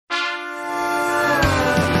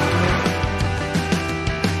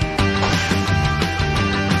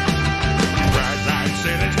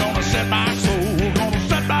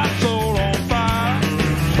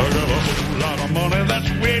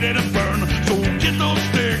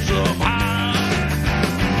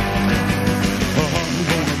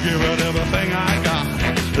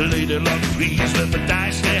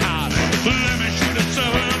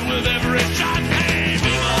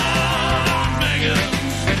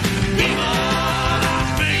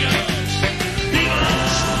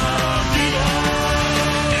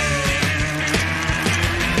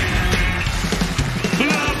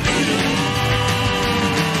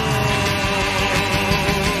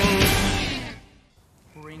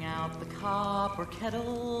copper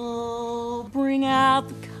kettle, bring out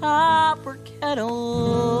the copper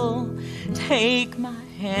kettle. Take my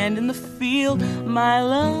hand in the field, my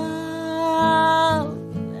love,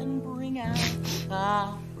 and bring out the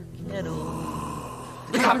copper kettle.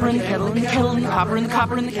 The copper in the kettle, in the kettle, in the copper in the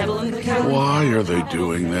copper in the kettle, in the kettle. Why are they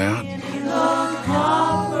doing that?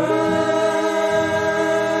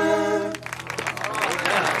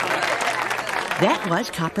 That was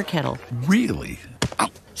Copper Kettle. Really?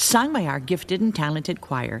 Sung by our gifted and talented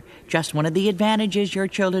choir. Just one of the advantages your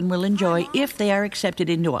children will enjoy if they are accepted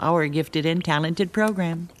into our gifted and talented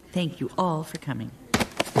program. Thank you all for coming.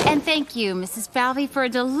 And thank you, Mrs. Falvey, for a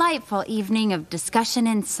delightful evening of discussion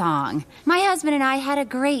and song. My husband and I had a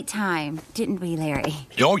great time, didn't we, Larry?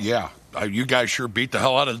 Oh, yeah. You guys sure beat the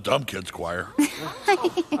hell out of the Dumb Kids Choir.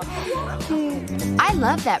 I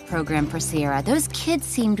love that program for Sierra. Those kids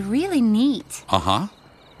seemed really neat. Uh-huh.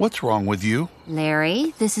 What's wrong with you?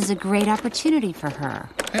 Larry, this is a great opportunity for her.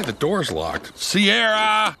 Hey, the door's locked.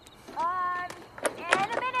 Sierra! In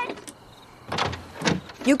a minute.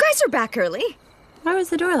 You guys are back early. Why was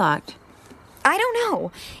the door locked? I don't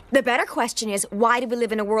know. The better question is, why do we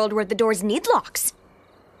live in a world where the doors need locks?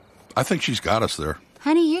 I think she's got us there.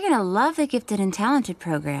 Honey, you're going to love the Gifted and Talented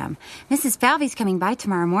program. Mrs. Falvey's coming by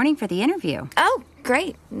tomorrow morning for the interview. Oh,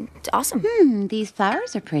 great. It's awesome. These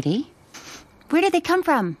flowers are pretty. Where did they come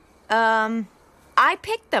from? I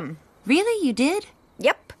picked them. Really? You did?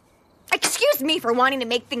 Yep. Excuse me for wanting to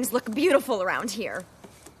make things look beautiful around here.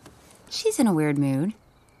 She's in a weird mood.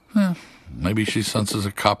 Maybe she senses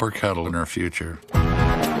a copper kettle in her future.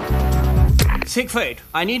 Siegfried,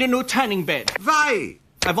 I need a new tanning bed. Why?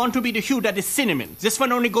 I want to be the hue that is cinnamon. This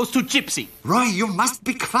one only goes to gypsy. Roy, you must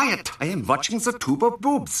be quiet. I am watching the tube of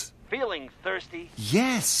boobs. Feeling thirsty?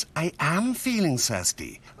 Yes, I am feeling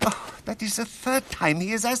thirsty. Oh, that is the third time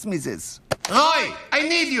he has asked me this. Roy, I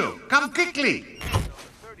need you. Come quickly.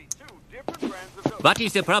 What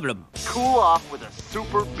is the problem? Cool off with a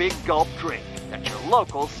super big gulp drink at your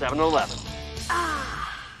local 7-Eleven.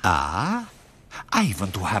 Ah? I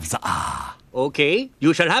want to have the ah. Okay,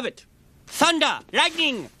 you shall have it. Thunder!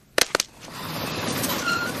 Lightning!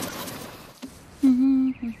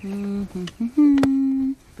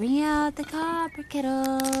 Bring out the copper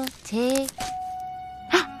kettle. Take...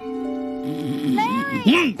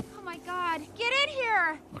 Larry! Oh, my God. Get in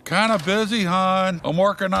here. I'm kind of busy, hon. I'm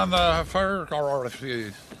working on the fire.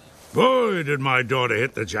 Boy, did my daughter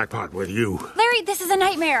hit the jackpot with you. Larry, this is a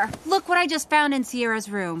nightmare. Look what I just found in Sierra's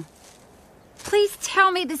room. Please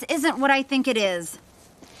tell me this isn't what I think it is.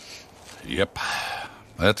 Yep.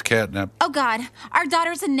 That's Catnip. Oh, God. Our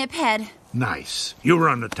daughter's a niphead. Nice. You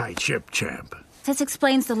run a tight ship, champ. This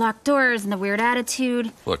explains the locked doors and the weird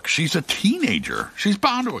attitude. Look, she's a teenager. She's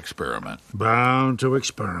bound to experiment. Bound to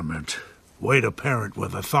experiment. Way to parent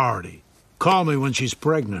with authority. Call me when she's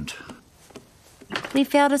pregnant. We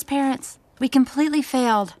failed as parents. We completely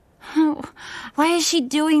failed. Oh, why is she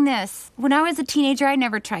doing this? When I was a teenager, I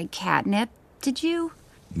never tried catnip. Did you?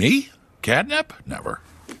 Me? Catnip? Never.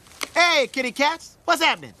 Hey, kitty cats. What's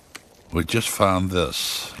happening? We just found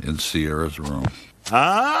this in Sierra's room.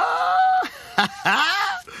 Ah!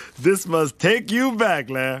 This must take you back,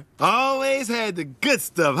 Larry. Always had the good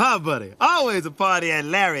stuff, huh, buddy? Always a party at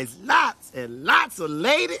Larry's. Lots and lots of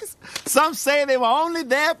ladies. Some say they were only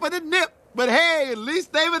there for the nip. But hey, at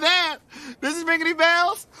least they were there. This is ringing any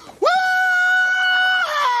bells? Woo!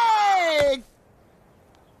 Hey!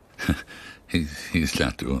 He's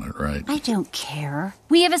not doing it right. I don't care.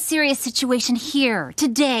 We have a serious situation here,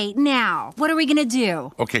 today, now. What are we gonna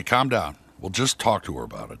do? Okay, calm down. We'll just talk to her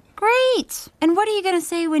about it. Great. And what are you gonna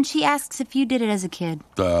say when she asks if you did it as a kid?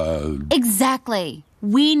 Exactly.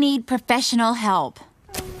 We need professional help.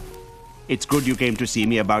 It's good you came to see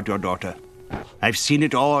me about your daughter. I've seen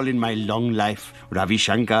it all in my long life. Ravi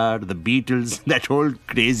Shankar, the Beatles, that whole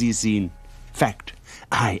crazy scene. Fact,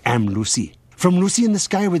 I am Lucy. From Lucy in the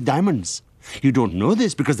Sky with Diamonds. You don't know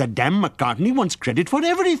this because that damn McCartney wants credit for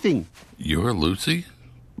everything. You're Lucy?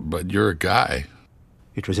 But you're a guy.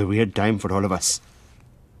 It was a weird time for all of us.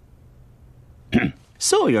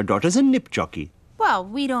 So, your daughter's a nip jockey. Well,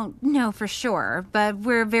 we don't know for sure, but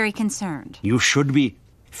we're very concerned. You should be.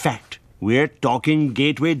 Fact, we're talking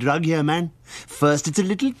gateway drug here, man. First it's a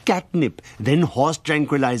little catnip, then horse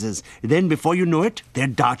tranquilizers. Then before you know it, they're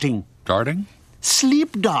darting. Darting?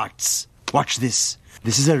 Sleep darts. Watch this.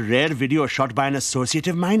 This is a rare video shot by an associate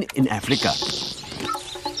of mine in Africa.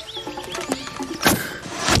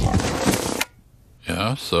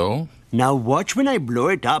 Yeah, so? Now watch when I blow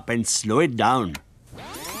it up and slow it down.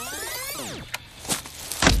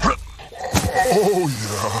 Oh,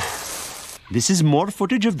 yeah. This is more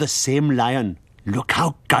footage of the same lion. Look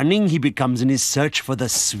how cunning he becomes in his search for the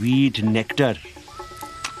sweet nectar.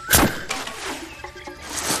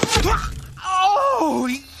 Oh,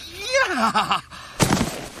 yeah!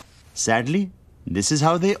 Sadly, this is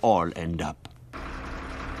how they all end up.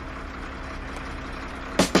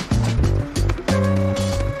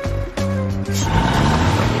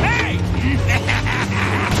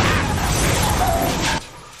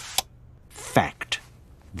 Fact.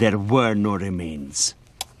 There were no remains.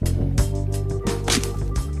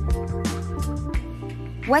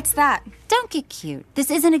 What's that? Don't get cute. This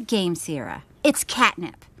isn't a game, Sierra. It's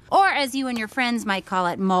catnip. Or as you and your friends might call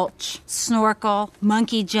it, mulch, snorkel,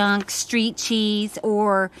 monkey junk, street cheese,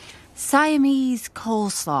 or Siamese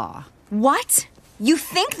coleslaw. What? You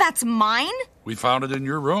think that's mine? We found it in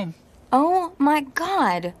your room. Oh my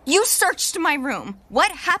God. You searched my room.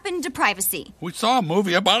 What happened to privacy? We saw a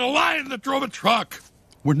movie about a lion that drove a truck.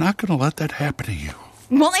 We're not going to let that happen to you.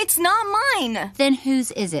 Well, it's not mine. Then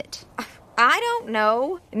whose is it? I don't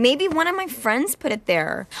know. Maybe one of my friends put it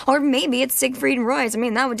there. Or maybe it's Siegfried and Roy's. I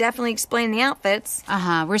mean, that would definitely explain the outfits.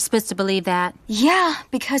 Uh-huh. We're supposed to believe that? Yeah,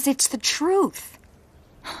 because it's the truth.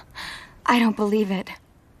 I don't believe it.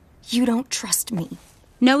 You don't trust me.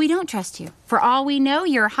 No, we don't trust you. For all we know,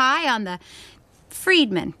 you're high on the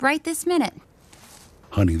Friedman right this minute.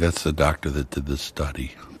 Honey, that's the doctor that did this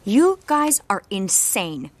study. You guys are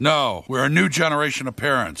insane. No, we're a new generation of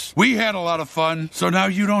parents. We had a lot of fun, so now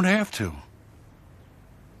you don't have to.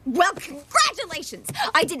 Well, congratulations!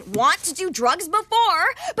 I didn't want to do drugs before,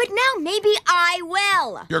 but now maybe I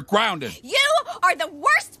will. You're grounded. You are the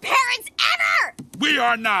worst parents ever! We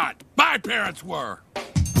are not. My parents were.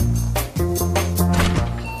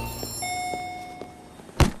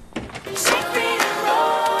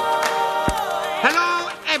 Hello,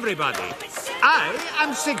 everybody. I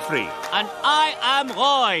am Siegfried. And I am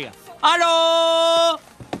Roy. Hello!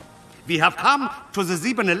 We have come to the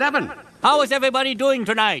 7-Eleven. How is everybody doing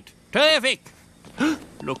tonight? Terrific!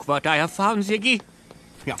 Look what I have found, Ziggy.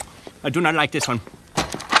 Yeah, I do not like this one.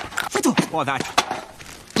 Or that.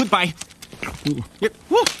 Goodbye.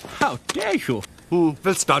 How dare you? We'll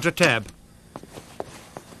start a tab.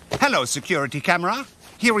 Hello, security camera.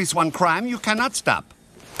 Here is one crime you cannot stop.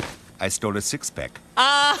 I stole a six-pack.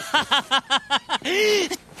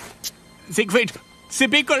 Siegfried, the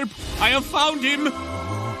big gulp. I have found him. Oh,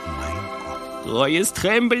 my God. Roy is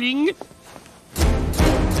trembling.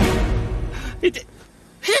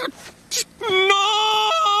 No!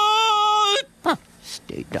 Huh.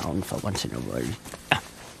 Stay down for once in a while.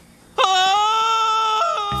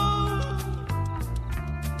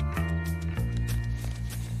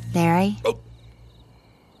 Larry? Oh.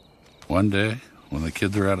 One day, when the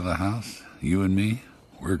kids are out of the house, you and me,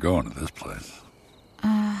 we're going to this place.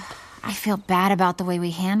 I feel bad about the way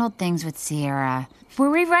we handled things with Sierra. Were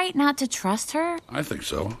we right not to trust her? I think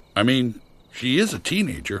so. I mean, she is a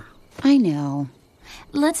teenager. I know.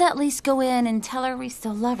 Let's at least go in and tell her we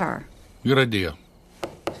still love her. Good idea.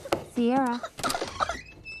 Sierra,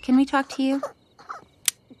 can we talk to you?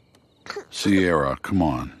 Sierra, come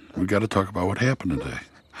on. We got to talk about what happened today.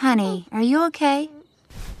 Honey, are you okay?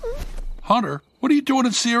 Hunter, what are you doing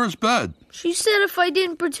in Sierra's bed? She said if I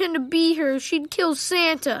didn't pretend to be her, she'd kill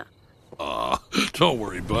Santa. Don't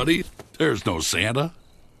worry, buddy. There's no Santa.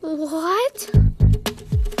 What?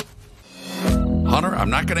 Hunter, I'm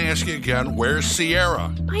not going to ask you again. Where's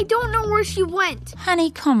Sierra? I don't know where she went.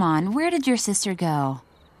 Honey, come on. Where did your sister go?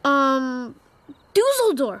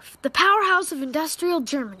 Dusseldorf, the powerhouse of industrial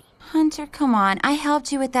Germany. Hunter, come on. I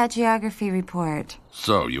helped you with that geography report.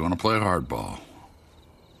 So, you want to play hardball?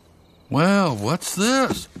 Well, what's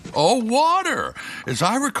this? Oh, water! As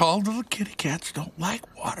I recall, little kitty cats don't like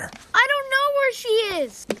water. I don't know where she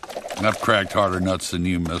is. I've cracked harder nuts than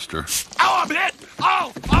you, mister. Oh, I'm hit!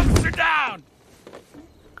 Oh, officer down!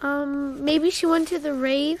 Maybe she went to the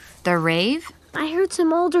rave? The rave? I heard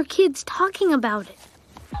some older kids talking about it.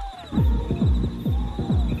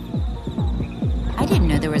 I didn't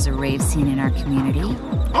know there was a rave scene in our community.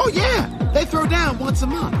 Oh, yeah. They throw down once a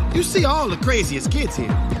month. You see all the craziest kids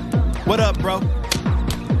here. What up, bro?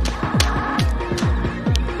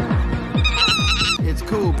 It's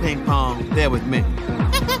cool, ping pong. They're with me.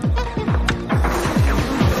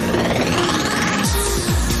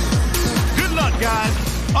 Good luck, guys.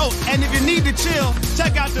 Oh, and if you need to chill,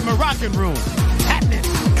 check out the Moroccan room. Catnip.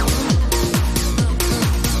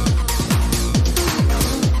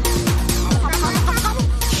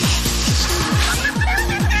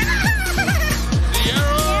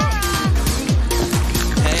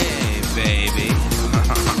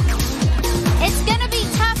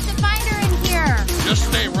 Just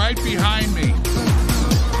stay right behind me.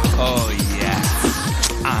 Oh, yeah.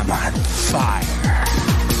 I'm on fire.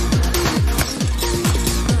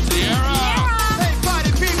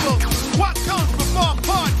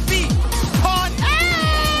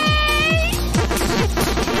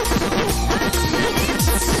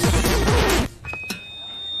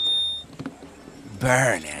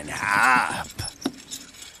 burning up.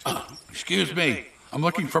 Excuse me. I'm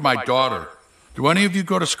looking for my daughter. Do any of you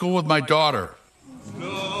go to school with my daughter?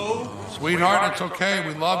 No. Sweetheart, it's okay.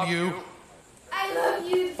 We love you. I love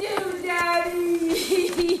you too,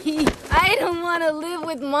 Daddy. I don't want to live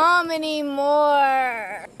with Mom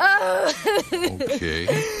anymore. Oh. Okay.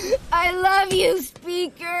 I love you,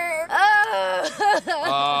 Speaker.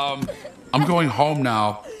 Oh. I'm going home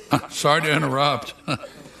now. Sorry to interrupt.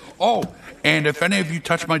 Oh, and if any of you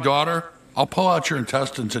touch my daughter, I'll pull out your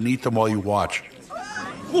intestines and eat them while you watch.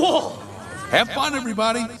 Whoa! Have fun,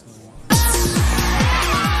 everybody. She's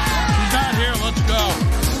not here. Let's go.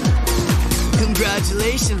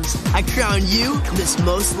 Congratulations. I crown you Miss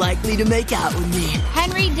Most Likely to Make Out with Me.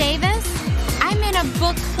 Henry Davis, I'm in a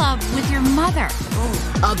book club with your mother.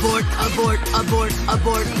 Abort, abort, abort,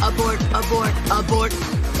 abort, abort, abort, abort.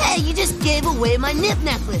 Hey, you just gave away my nip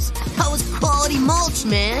necklace. That was quality mulch,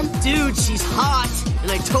 man. Dude, she's hot.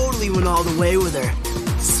 And I totally went all the way with her.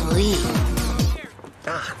 Sweet.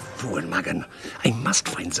 Fool Magen. I must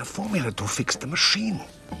find the formula to fix the machine.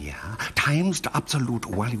 Yeah, times the absolute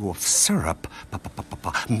value of syrup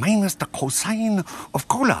minus the cosine of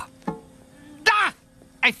cola. Da!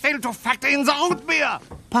 I failed to factor in the oat beer.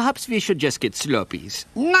 Perhaps we should just get Slurpees.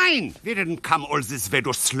 Nein, we didn't come all this way to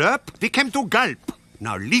slurp. We came to gulp.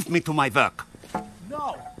 Now leave me to my work.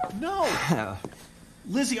 No.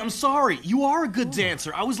 Lizzie, I'm sorry. You are a good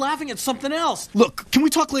dancer. I was laughing at something else. Look, can we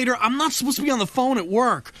talk later? I'm not supposed to be on the phone at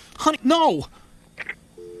work. Honey, no.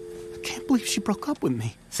 I can't believe she broke up with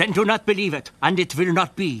me. Then do not believe it, and it will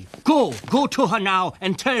not be. Go to her now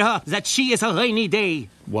and tell her that she is a rainy day.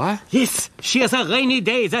 What? Yes, she is a rainy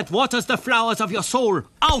day that waters the flowers of your soul.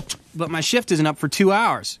 Out! But my shift isn't up for 2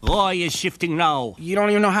 hours. Roy is shifting now. You don't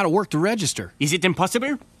even know how to work the register. Is it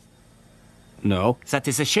impossible? No. That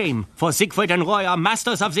is a shame, for Siegfried and Roy are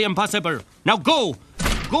masters of the impossible. Now go!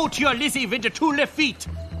 Go to your Lizzie with the 2 left feet.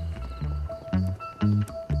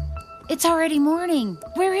 It's already morning.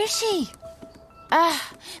 Where is she?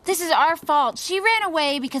 This is our fault. She ran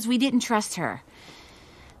away because we didn't trust her.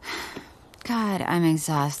 God, I'm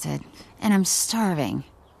exhausted. And I'm starving.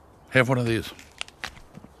 Have one of these.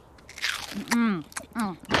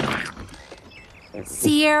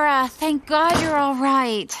 Sierra, thank God you're all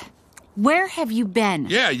right. Where have you been?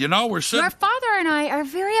 Yeah, we're sitting... Your father and I are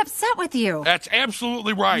very upset with you. That's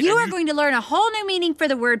absolutely right. You are going to learn a whole new meaning for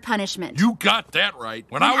the word punishment. You got that right.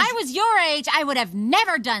 When I was your age, I would have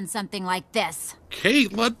never done something like this.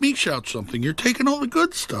 Kate, let me shout something. You're taking all the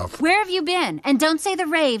good stuff. Where have you been? And don't say the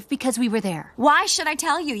rave because we were there. Why should I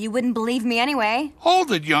tell you? You wouldn't believe me anyway.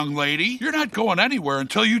 Hold it, young lady. You're not going anywhere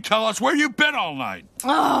until you tell us where you've been all night.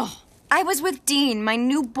 Oh, I was with Dean, my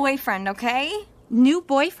new boyfriend, okay? New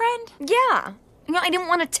boyfriend? Yeah. I didn't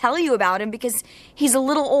want to tell you about him because he's a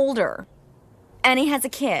little older. And he has a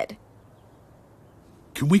kid.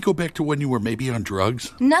 Can we go back to when you were maybe on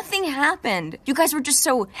drugs? Nothing happened. You guys were just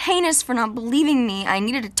so heinous for not believing me. I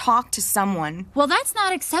needed to talk to someone. Well, that's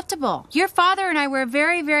not acceptable. Your father and I were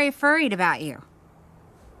very, very furried about you.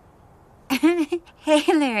 Hey,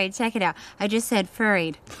 Larry, check it out. I just said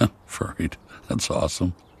furried. Furried. That's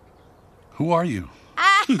awesome. Who are you?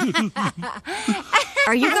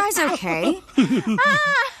 Are you guys okay?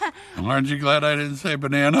 Aren't you glad I didn't say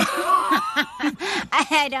banana?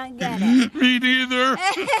 I don't get it. Me neither.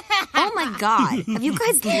 Oh my God. Have you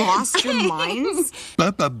guys lost your minds?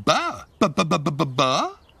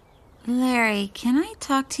 Larry, can I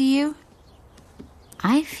talk to you?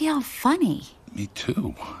 I feel funny. Me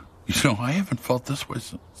too. I haven't felt this way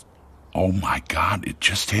since... Oh my God, it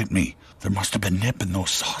just hit me. There must have been nip in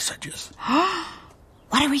those sausages.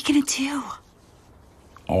 What are we gonna do?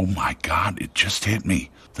 Oh my God, it just hit me.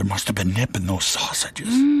 There must have been nip in those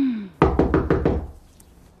sausages.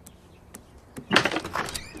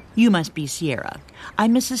 You must be Sierra.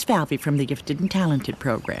 I'm Mrs. Falvey from the Gifted and Talented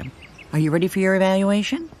program. Are you ready for your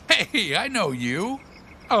evaluation? Hey, I know you.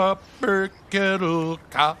 Upper kettle,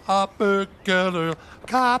 copper kettle,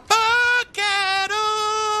 copper kettle.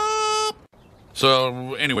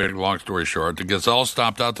 So, anyway, long story short, the Gazelle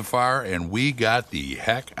stomped out the fire, and we got the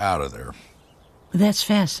heck out of there. That's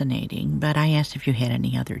fascinating, but I asked if you had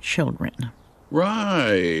any other children.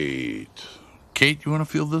 Right. Kate, you want to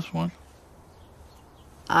feel this one?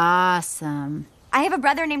 Awesome. I have a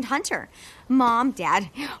brother named Hunter. Mom, Dad,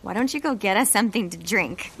 why don't you go get us something to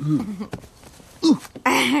drink?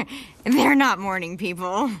 They're not morning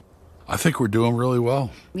people. I think we're doing really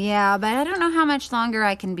well. Yeah, but I don't know how much longer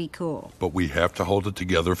I can be cool. But we have to hold it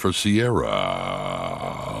together for Sierra.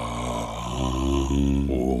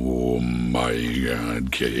 Oh, my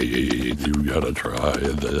God, Kate, you gotta try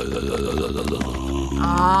this.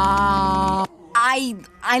 I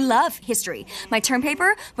I love history. My term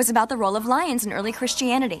paper was about the role of lions in early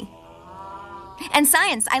Christianity. And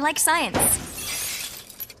science. I like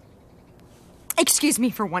science. Excuse me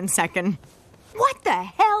for 1 second. What the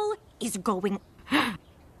hell is going...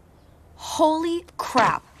 Holy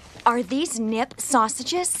crap. Are these Nip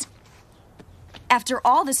sausages? After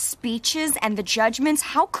all the speeches and the judgments,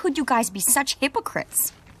 how could you guys be such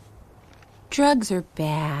hypocrites? Drugs are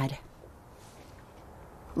bad.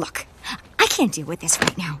 Look, I can't deal with this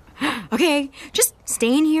right now. Okay? Just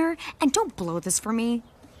stay in here and don't blow this for me.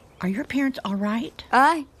 Are your parents all right?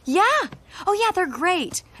 Yeah. Oh, yeah, they're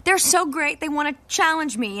great. They're so great they want to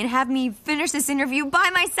challenge me and have me finish this interview by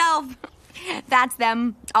myself. That's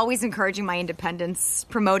them, always encouraging my independence,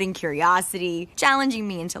 promoting curiosity, challenging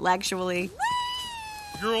me intellectually.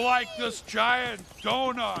 You're like this giant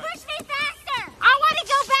donut. Push me faster! I want to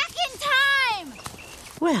go back in time!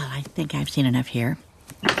 Well, I think I've seen enough here.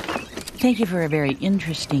 Thank you for a very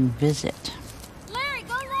interesting visit. Larry,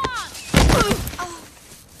 go long!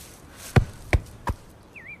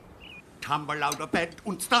 Tumble out of bed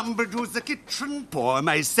and stumble to the kitchen. Pour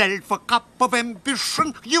myself a cup of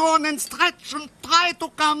ambition. Yawn and stretch and try to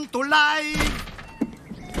come to life.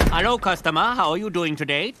 Hello, customer. How are you doing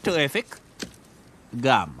today? Terrific.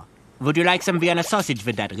 Gum. Would you like some Vienna sausage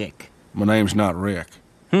with that, Rick? My name's not Rick.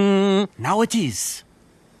 Now it is.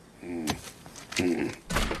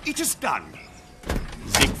 It is done.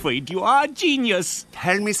 Siegfried, you are a genius.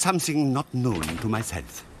 Tell me something not known to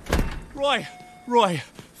myself. Roy,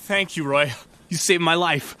 thank you, Roy. You saved my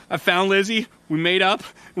life. I found Lizzie, we made up,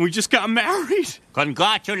 and we just got married.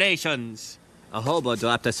 Congratulations. A hobo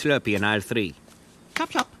dropped a Slurpee in aisle 3. Chop,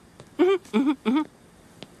 chop.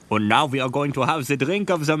 And now we are going to have the drink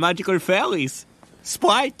of the magical fairies.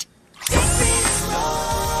 Sprite.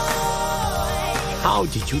 How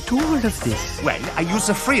did you do all of this? Well, I use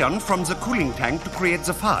the freon from the cooling tank to create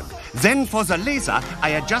the fog. Then for the laser, I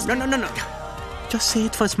adjust... No. Just say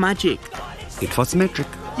it was magic. It was magic.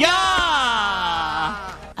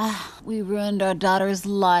 Yeah! We ruined our daughter's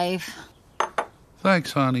life.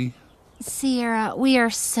 Thanks, honey. Sierra, we are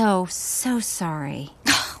so sorry.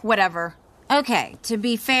 Whatever. Okay, to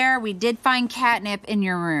be fair, we did find catnip in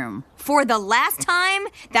your room. For the last time,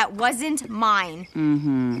 that wasn't mine.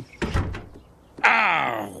 Mm-hmm.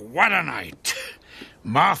 Oh, what a night.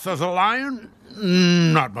 Martha the Lion?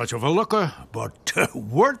 Not much of a looker, but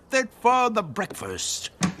worth it for the breakfast.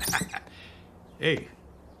 Hey,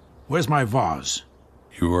 where's my vase?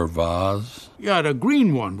 Your vase? Yeah, the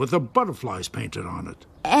green one with the butterflies painted on it.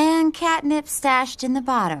 And catnip stashed in the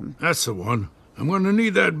bottom. That's the one. I'm going to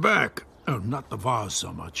need that back. Oh, not the vase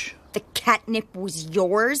so much. The catnip was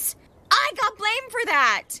yours? I got blamed for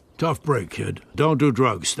that! Tough break, kid. Don't do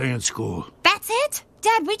drugs. Stay in school. That's it?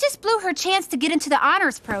 Dad, we just blew her chance to get into the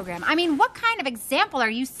honors program. I mean, what kind of example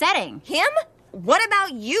are you setting? Him? What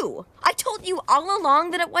about you? I told you all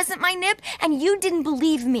along that it wasn't my nip, and you didn't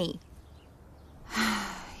believe me.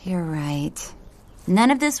 You're right.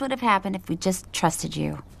 None of this would have happened if we just trusted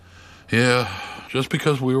you. Yeah, just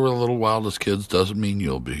because we were a little wild as kids doesn't mean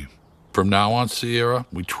you'll be. From now on, Sierra,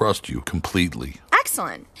 we trust you completely.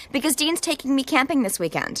 Excellent, because Dean's taking me camping this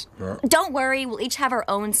weekend. Don't worry, we'll each have our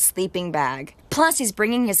own sleeping bag. Plus, he's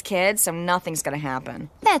bringing his kids, so nothing's gonna happen.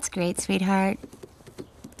 That's great, sweetheart.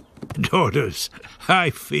 Daughters, I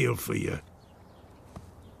feel for you.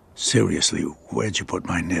 Seriously, where'd you put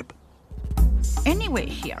my nip? Anyway,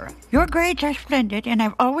 Sierra, your grades are splendid, and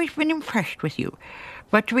I've always been impressed with you.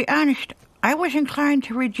 But to be honest, I was inclined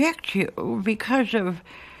to reject you because of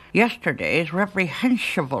yesterday's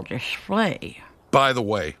reprehensible display. By the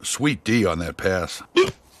way, sweet D on that pass.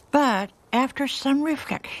 But after some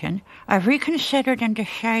reflection, I've reconsidered and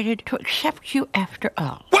decided to accept you after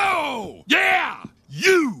all. Whoa! Yeah!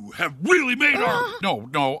 You have really made our...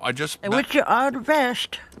 No, I just... I wish you all the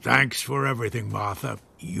best. Thanks for everything, Martha.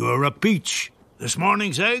 You're a peach. This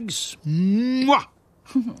morning's eggs? Mwah!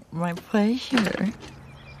 My pleasure.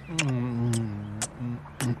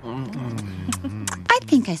 I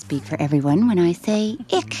think I speak for everyone when I say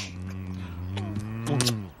ick.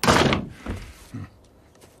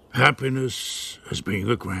 Happiness as being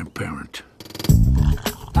a grandparent.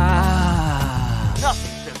 Nothing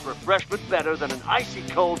says refreshment better than an icy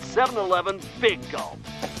cold 7-Eleven Big Gulp.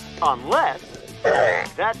 Unless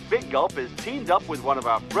that Big Gulp is teamed up with one of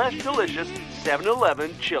our fresh, delicious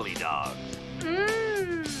 7-Eleven chili dogs.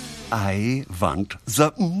 I want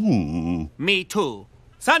the Me too.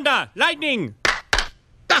 Thunder, lightning.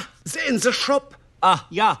 They're in the shop.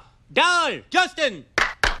 Yeah. Dahl, Justin,